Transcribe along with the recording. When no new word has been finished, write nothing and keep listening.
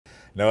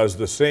Now, as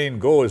the saying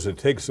goes, it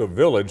takes a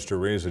village to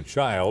raise a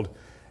child,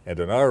 and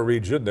in our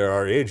region there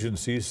are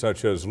agencies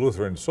such as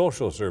Lutheran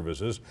Social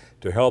Services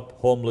to help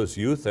homeless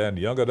youth and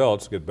young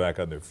adults get back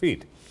on their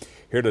feet.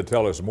 Here to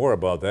tell us more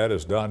about that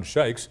is Don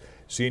Shykes,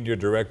 Senior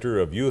Director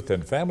of Youth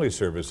and Family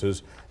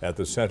Services at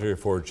the Center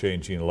for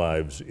Changing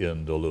Lives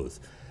in Duluth.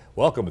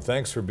 Welcome.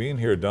 Thanks for being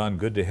here, Don.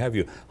 Good to have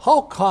you.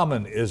 How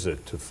common is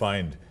it to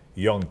find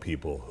young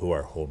people who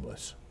are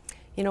homeless?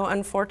 You know,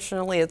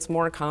 unfortunately, it's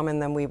more common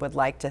than we would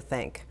like to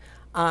think.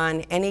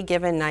 On any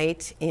given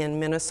night in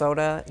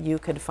Minnesota, you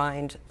could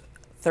find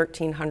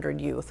 1,300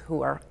 youth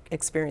who are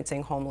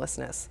experiencing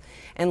homelessness.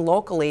 And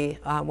locally,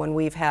 when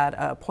we've had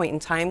a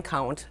point-in-time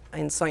count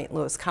in St.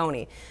 Louis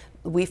County,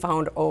 we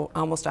found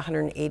almost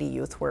 180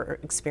 youth were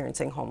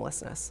experiencing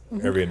homelessness.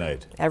 Mm-hmm. Every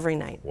night? Every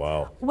night.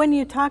 Wow. When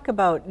you talk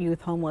about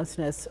youth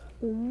homelessness,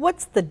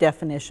 what's the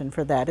definition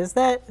for that? Is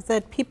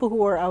that people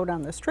who are out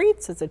on the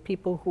streets? Is it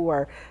people who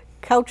are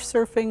couch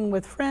surfing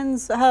with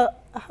friends?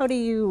 How do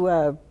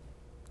you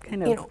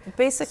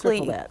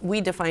basically, we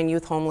define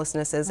youth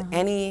homelessness as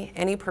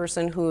any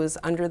person who's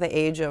under the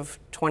age of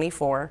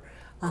 24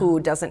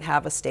 who doesn't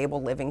have a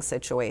stable living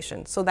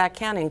situation. So that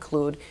can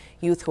include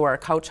youth who are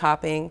couch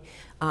hopping,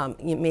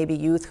 maybe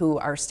youth who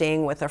are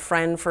staying with a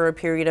friend for a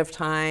period of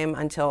time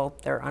until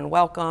they're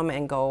unwelcome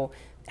and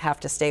have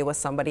to stay with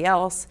somebody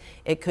else.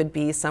 It could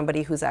be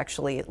somebody who's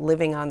actually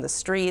living on the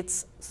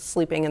streets,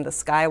 sleeping in the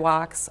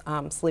skywalks,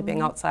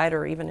 sleeping outside,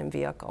 or even in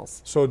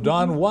vehicles. So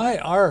Don, why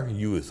are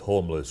youth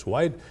homeless?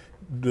 Why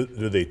do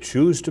they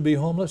choose to be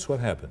homeless?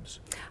 What happens?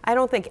 I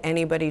don't think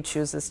anybody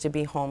chooses to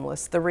be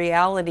homeless. The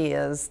reality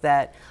is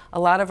that a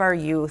lot of our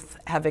youth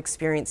have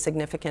experienced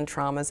significant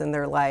traumas in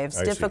their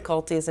lives,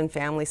 difficulties in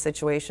family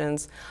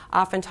situations,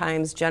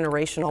 oftentimes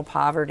generational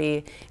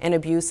poverty and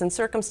abuse, and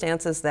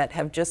circumstances that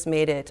have just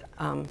made it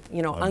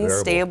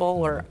unstable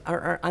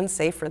or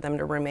unsafe for them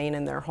to remain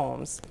in their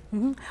homes.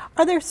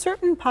 Are there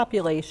certain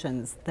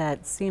populations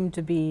that seem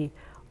to be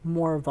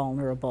more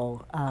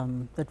vulnerable,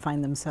 that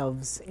find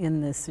themselves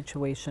in this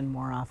situation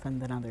more often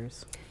than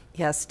others?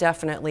 Yes,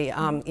 definitely.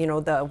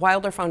 The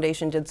Wilder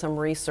Foundation did some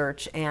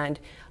research, and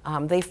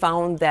they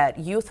found that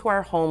youth who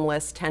are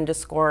homeless tend to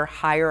score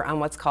higher on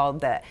what's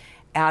called the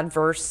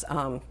Adverse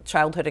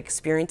Childhood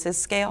Experiences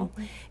Scale,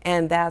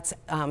 and that's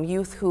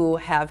youth who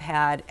have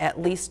had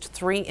at least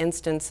 3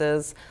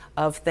 instances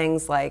of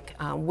things like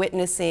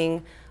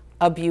witnessing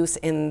abuse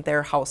in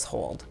their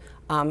household.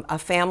 A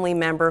family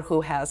member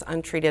who has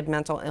untreated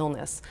mental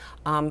illness,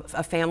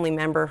 a family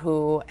member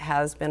who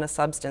has been a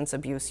substance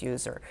abuse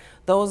user.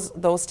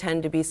 Those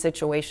tend to be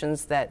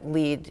situations that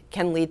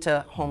can lead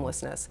to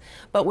homelessness.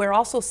 But we're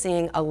also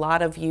seeing a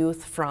lot of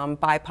youth from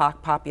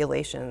BIPOC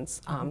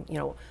populations,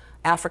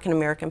 African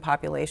American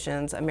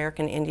populations,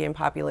 American Indian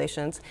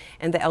populations,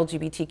 and the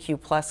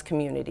LGBTQ+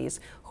 communities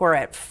who are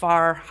at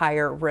far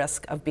higher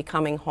risk of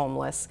becoming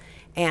homeless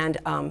and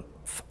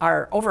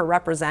are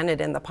overrepresented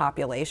in the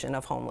population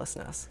of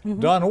homelessness.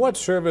 Don, what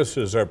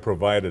services are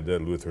provided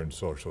at Lutheran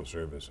Social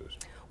Services?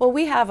 Well,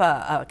 we have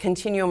a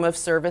continuum of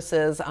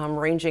services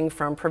ranging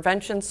from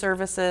prevention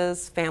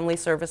services, family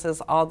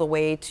services, all the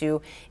way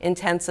to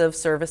intensive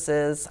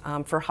services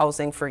for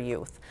housing for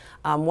youth.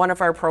 One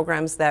of our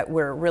programs that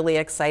we're really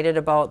excited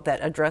about that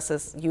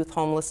addresses youth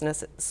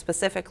homelessness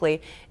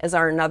specifically is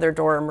our Another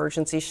Door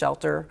emergency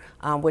shelter,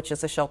 which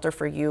is a shelter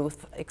for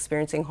youth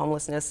experiencing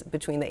homelessness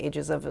between the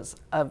ages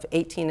of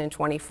 18 and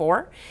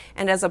 24.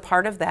 And as a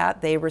part of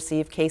that, they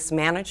receive case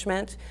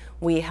management.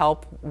 We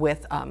help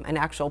with an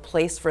actual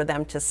place for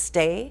them to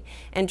stay.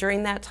 And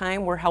during that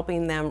time, we're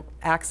helping them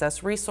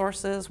access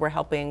resources. We're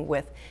helping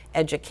with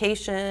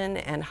education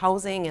and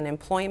housing and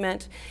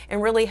employment,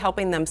 and really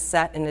helping them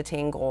set and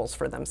attain goals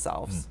for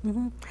themselves.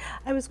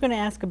 I was going to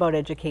ask about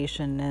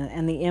education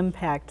and the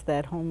impact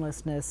that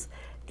homelessness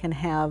can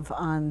have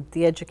on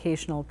the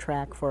educational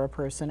track for a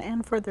person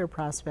and for their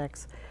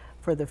prospects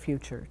for the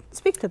future.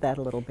 Speak to that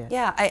a little bit.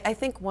 Yeah, I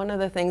think one of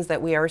the things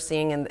that we are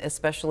seeing, in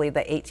especially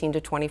the 18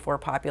 to 24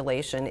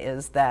 population,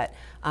 is that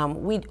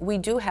we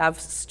do have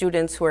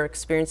students who are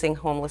experiencing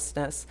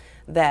homelessness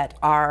that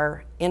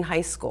are in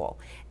high school,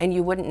 and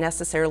you wouldn't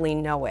necessarily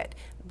know it.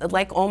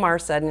 Like Omar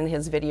said in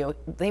his video,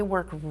 they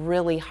work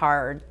really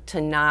hard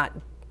to not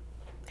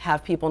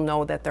have people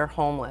know that they're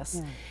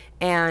homeless. Yeah.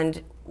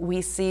 And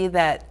we see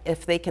that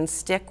if they can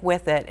stick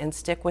with it and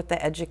stick with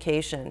the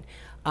education,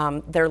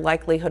 their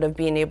likelihood of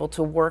being able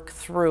to work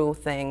through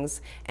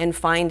things and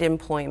find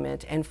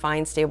employment and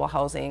find stable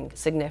housing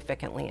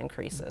significantly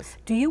increases.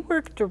 Do you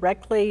work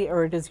directly,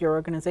 or does your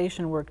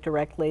organization work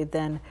directly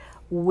then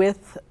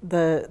with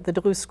the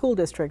Duluth School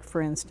District,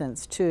 for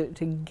instance, to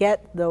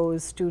get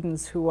those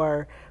students who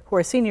are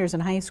seniors in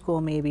high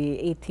school, maybe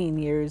 18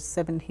 years,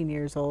 17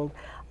 years old,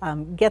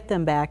 get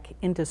them back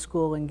into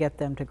school and get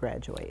them to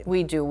graduate?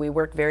 We do. We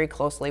work very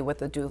closely with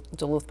the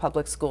Duluth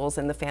Public Schools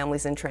and the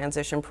Families in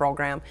Transition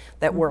program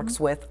that works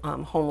with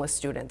homeless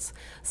students.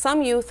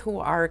 Some youth who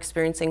are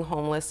experiencing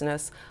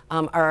homelessness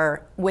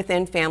are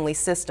within family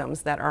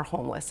systems that are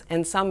homeless,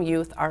 and some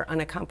youth are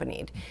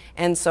unaccompanied.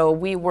 And so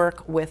we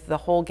work with the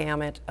whole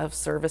gamut of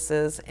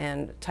services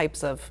and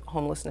types of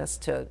homelessness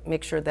to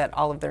make sure that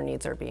all of their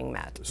needs are being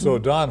met. So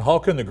Don, how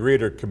can the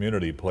greater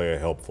community play a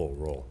helpful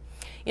role?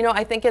 You know,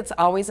 I think it's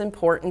always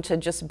important to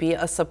just be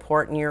a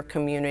support in your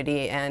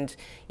community and,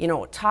 you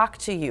know, talk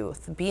to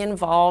youth, be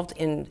involved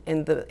in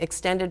the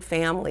extended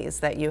families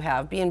that you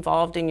have, be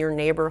involved in your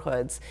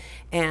neighborhoods,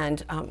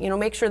 and, you know,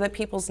 make sure that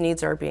people's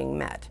needs are being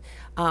met.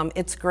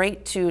 It's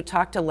great to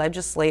talk to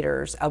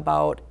legislators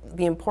about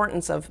the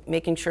importance of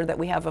making sure that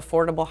we have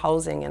affordable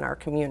housing in our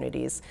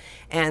communities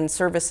and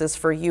services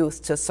for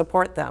youth to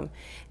support them.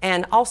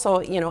 And also,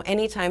 you know,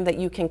 anytime that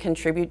you can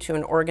contribute to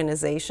an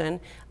organization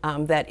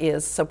that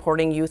is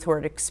supporting youth who are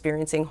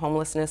experiencing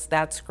homelessness,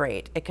 that's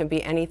great. It can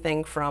be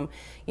anything from,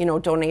 you know,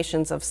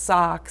 donations of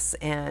socks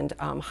and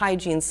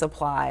hygiene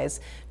supplies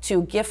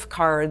to gift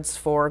cards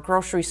for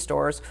grocery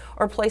stores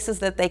or places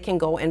that they can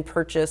go and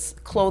purchase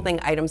clothing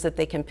items that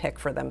they can pick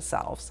for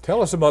themselves.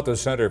 Tell us about the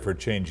Center for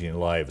Changing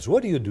Lives.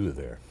 What do you do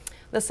there?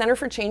 The Center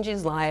for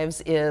Changing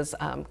Lives is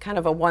kind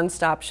of a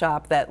one-stop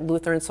shop that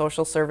Lutheran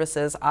Social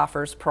Services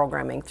offers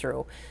programming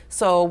through.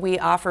 So we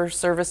offer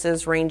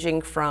services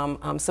ranging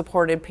from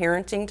supported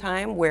parenting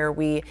time, where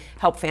we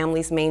help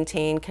families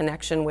maintain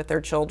connection with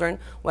their children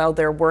while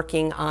they're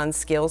working on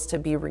skills to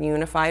be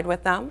reunified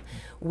with them.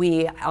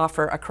 We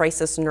offer a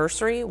crisis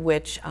nursery,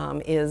 which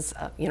is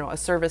you know, a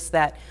service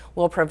that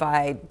will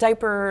provide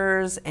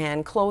diapers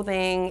and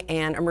clothing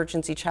and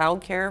emergency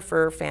child care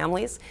for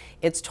families.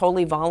 It's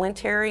totally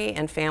voluntary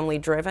and family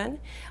driven.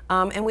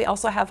 And we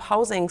also have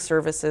housing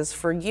services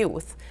for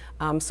youth.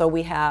 So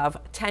we have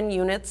 10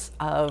 units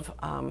of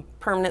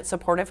permanent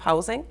supportive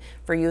housing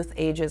for youth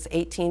ages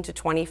 18 to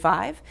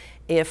 25.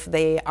 If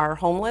they are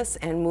homeless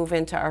and move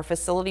into our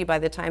facility by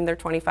the time they're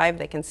 25,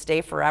 they can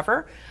stay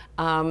forever.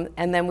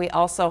 And then we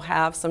also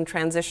have some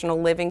transitional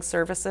living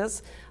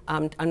services,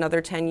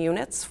 another 10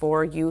 units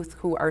for youth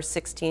who are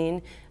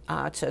 16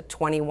 to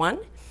 21.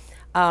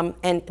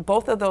 And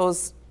both of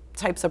those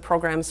types of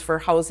programs for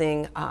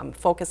housing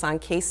focus on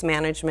case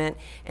management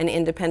and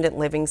independent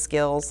living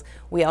skills.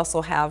 We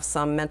also have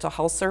some mental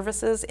health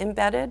services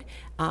embedded,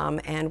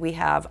 and we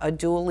have a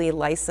dually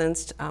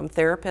licensed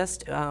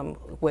therapist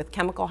with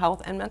chemical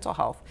health and mental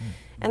health.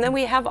 And then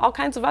we have all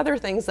kinds of other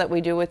things that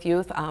we do with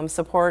youth,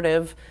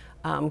 supportive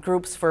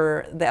groups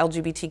for the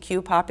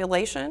LGBTQ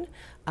population,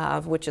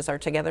 which is our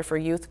Together for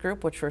Youth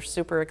group, which we're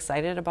super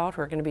excited about.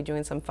 We're going to be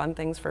doing some fun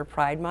things for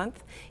Pride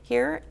Month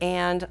here,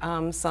 and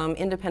some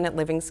independent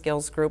living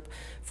skills group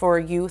for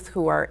youth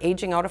who are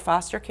aging out of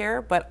foster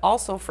care, but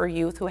also for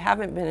youth who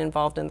haven't been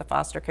involved in the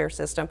foster care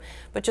system,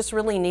 but just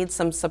really need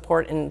some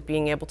support in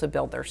being able to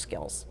build their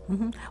skills.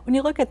 When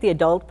you look at the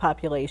adult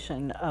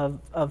population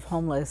of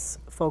homeless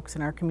folks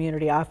in our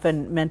community,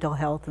 often mental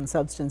health and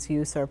substance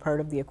use are part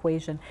of the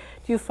equation.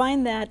 Do you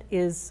find that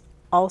is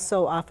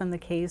also often the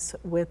case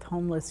with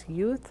homeless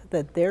youth,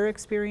 that they're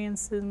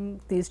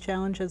experiencing these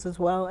challenges as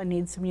well and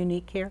need some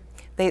unique care?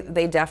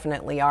 They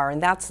definitely are,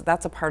 and that's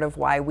a part of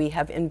why we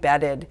have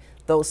embedded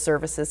those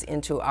services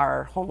into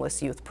our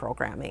homeless youth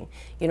programming.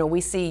 You know,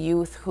 we see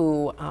youth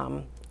who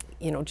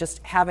you know, just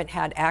haven't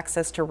had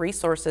access to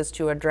resources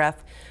to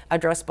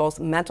address both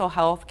mental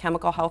health,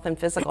 chemical health, and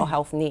physical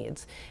health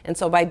needs. And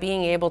so by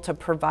being able to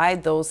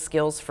provide those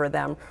skills for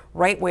them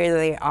right where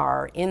they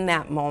are in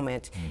that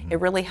moment, it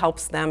really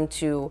helps them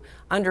to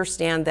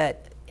understand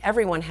that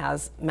everyone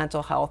has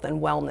mental health and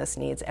wellness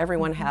needs.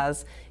 Everyone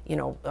has, you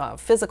know,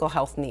 physical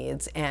health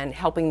needs, and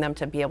helping them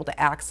to be able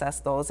to access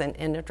those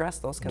and address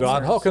those concerns.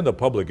 Don, how can the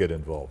public get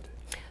involved?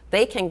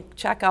 They can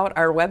check out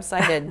our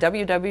website at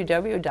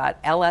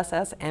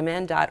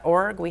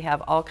www.lssmn.org. We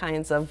have all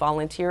kinds of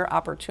volunteer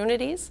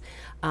opportunities.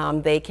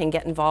 They can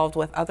get involved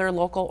with other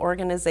local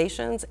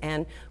organizations,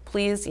 and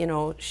please, you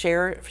know,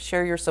 share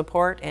your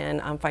support,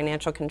 and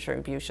financial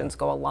contributions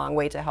go a long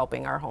way to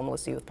helping our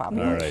homeless youth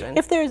population.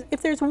 If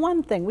there's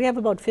one thing, we have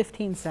about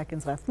 15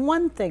 seconds left,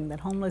 one thing that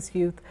homeless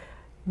youth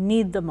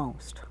need the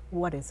most,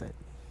 what is it?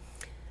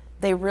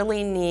 They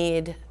really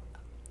need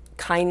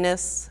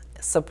kindness,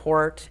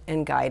 support,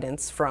 and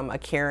guidance from a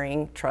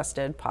caring,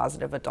 trusted,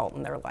 positive adult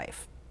in their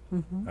life.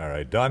 All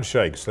right, Don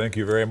Shykes, thank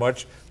you very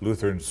much.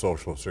 Lutheran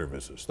Social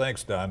Services.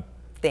 Thanks, Don.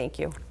 Thank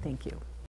you. Thank you.